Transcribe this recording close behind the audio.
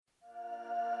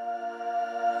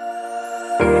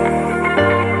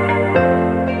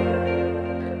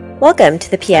Welcome to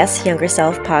the PS Younger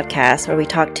Self podcast, where we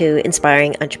talk to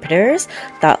inspiring entrepreneurs,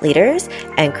 thought leaders,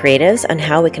 and creatives on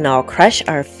how we can all crush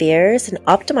our fears and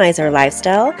optimize our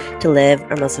lifestyle to live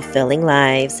our most fulfilling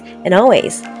lives, and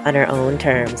always on our own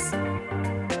terms.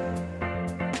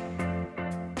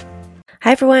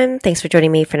 Hi everyone, thanks for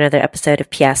joining me for another episode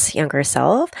of PS Younger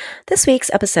Self. This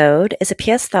week's episode is a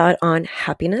PS thought on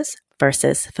happiness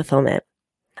versus fulfillment.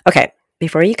 Okay.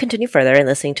 Before you continue further in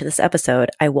listening to this episode,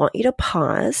 I want you to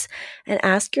pause and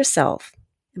ask yourself,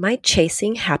 am I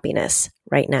chasing happiness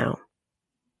right now?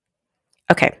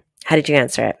 Okay, how did you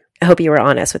answer it? I hope you were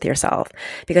honest with yourself,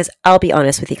 because I'll be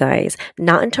honest with you guys,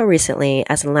 not until recently,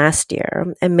 as in last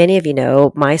year, and many of you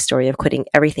know my story of quitting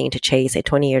everything to chase a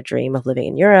 20-year dream of living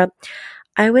in Europe,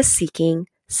 I was seeking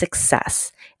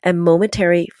success and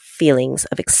momentary feelings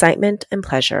of excitement and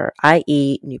pleasure,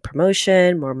 i.e. new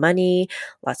promotion, more money,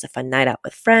 lots of fun night out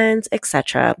with friends,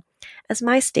 etc., as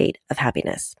my state of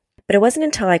happiness. But it wasn't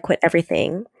until I quit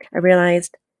everything, I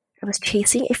realized I was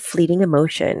chasing a fleeting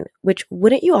emotion, which,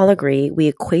 wouldn't you all agree, we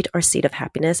equate our state of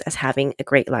happiness as having a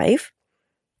great life?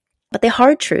 But the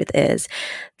hard truth is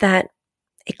that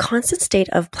a constant state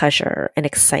of pleasure and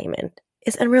excitement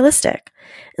is unrealistic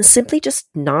and simply just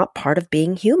not part of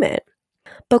being human.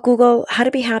 But Google how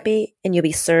to be happy and you'll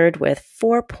be served with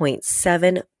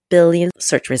 4.7 billion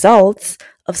search results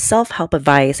of self-help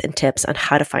advice and tips on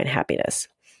how to find happiness,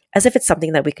 as if it's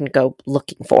something that we can go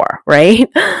looking for, right?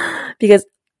 Because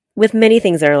with many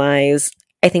things in our lives,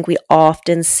 I think we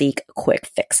often seek quick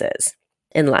fixes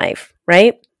in life,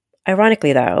 right?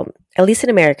 Ironically though, at least in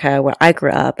America, where I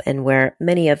grew up and where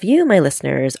many of you, my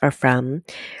listeners, are from,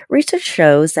 research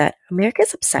shows that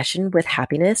America's obsession with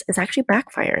happiness is actually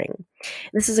backfiring.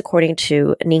 This is according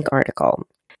to an Inc. article.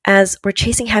 As we're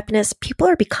chasing happiness, people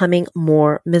are becoming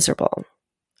more miserable.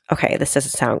 Okay, this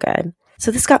doesn't sound good. So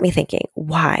this got me thinking,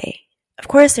 why? Of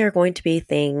course, there are going to be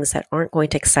things that aren't going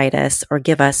to excite us or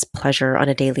give us pleasure on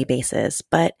a daily basis,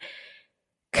 but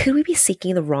could we be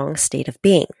seeking the wrong state of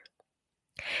being?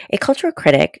 A cultural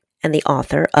critic and the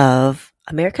author of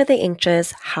America the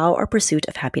Anxious, How Our Pursuit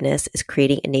of Happiness is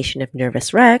Creating a Nation of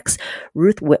Nervous Wrecks,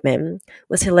 Ruth Whitman,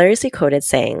 was hilariously quoted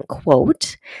saying,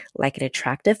 quote, like an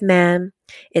attractive man,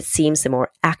 it seems the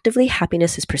more actively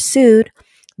happiness is pursued,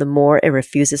 the more it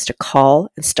refuses to call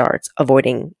and starts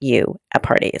avoiding you at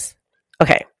parties.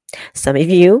 Okay, some of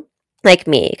you, like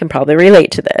me, can probably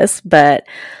relate to this, but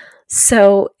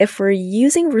so if we're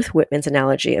using Ruth Whitman's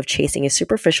analogy of chasing a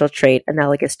superficial trait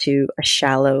analogous to a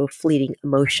shallow, fleeting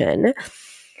emotion,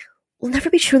 we'll never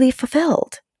be truly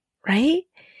fulfilled, right?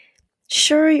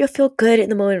 Sure, you'll feel good in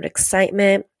the moment of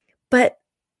excitement, but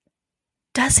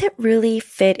does it really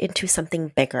fit into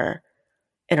something bigger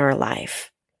in our life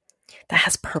that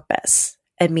has purpose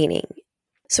and meaning?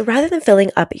 So rather than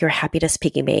filling up your happiness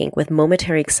piggy bank with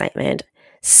momentary excitement,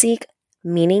 seek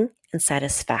meaning and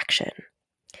satisfaction,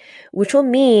 which will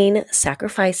mean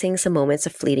sacrificing some moments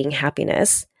of fleeting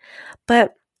happiness.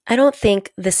 But I don't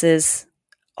think this is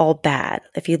all bad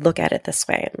if you look at it this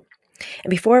way. And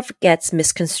before it gets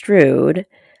misconstrued,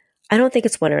 I don't think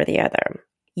it's one or the other.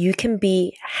 You can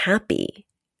be happy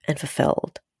and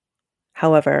fulfilled.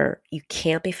 However, you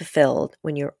can't be fulfilled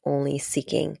when you're only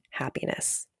seeking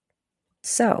happiness.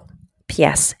 So,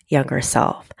 PS Younger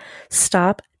Self,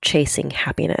 stop chasing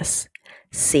happiness.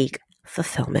 Seek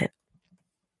fulfillment.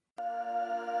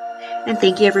 And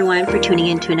thank you everyone for tuning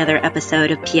in to another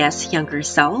episode of PS Younger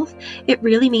Self. It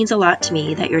really means a lot to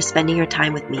me that you're spending your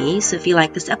time with me. So if you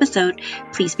like this episode,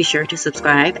 please be sure to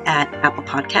subscribe at Apple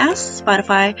Podcasts,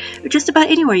 Spotify, or just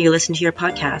about anywhere you listen to your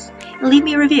podcast. And leave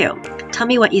me a review. Tell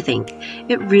me what you think.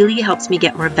 It really helps me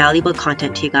get more valuable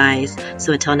content to you guys.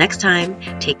 So until next time,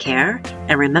 take care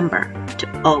and remember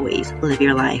to always live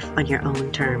your life on your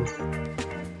own terms.